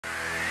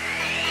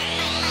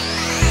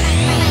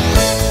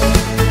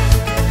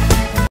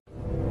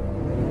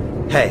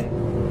Hey,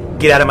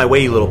 get out of my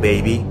way, you little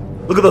baby.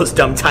 Look at those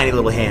dumb, tiny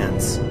little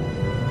hands.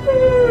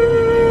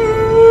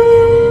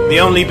 The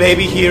only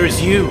baby here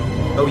is you.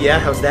 Oh yeah?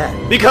 How's that?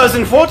 Because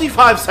in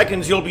 45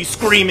 seconds you'll be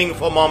screaming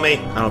for mommy.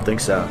 I don't think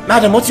so.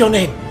 Madam, what's your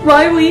name?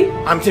 Riley.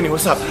 I'm Timmy,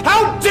 what's up?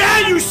 How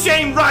dare you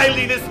shame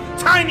Riley, this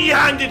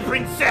tiny-handed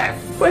princess?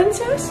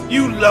 Princess?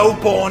 You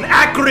low-born,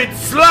 acrid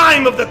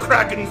slime of the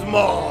Kraken's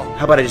maw.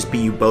 How about I just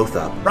beat you both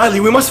up?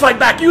 Riley, we must fight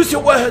back. Use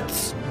your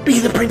words. Be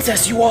the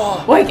princess you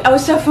are. Like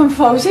Elsa from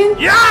Frozen?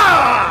 Yeah!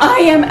 I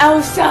am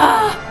Elsa.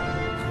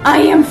 I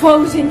am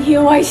frozen.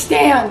 Here I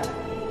stand.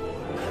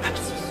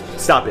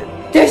 Stop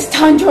it. This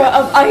tundra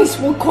of ice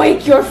will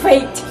quake your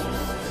fate.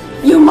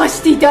 You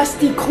musty,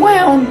 dusty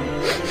clown.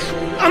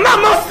 I'm not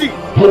musty!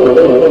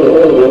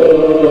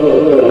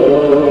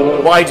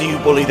 Why do you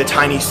bully the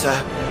tiny sir?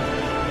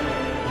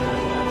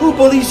 Who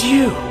bullies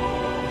you?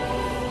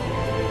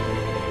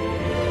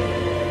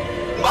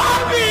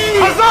 Mommy!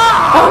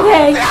 Huzzah!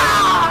 Okay.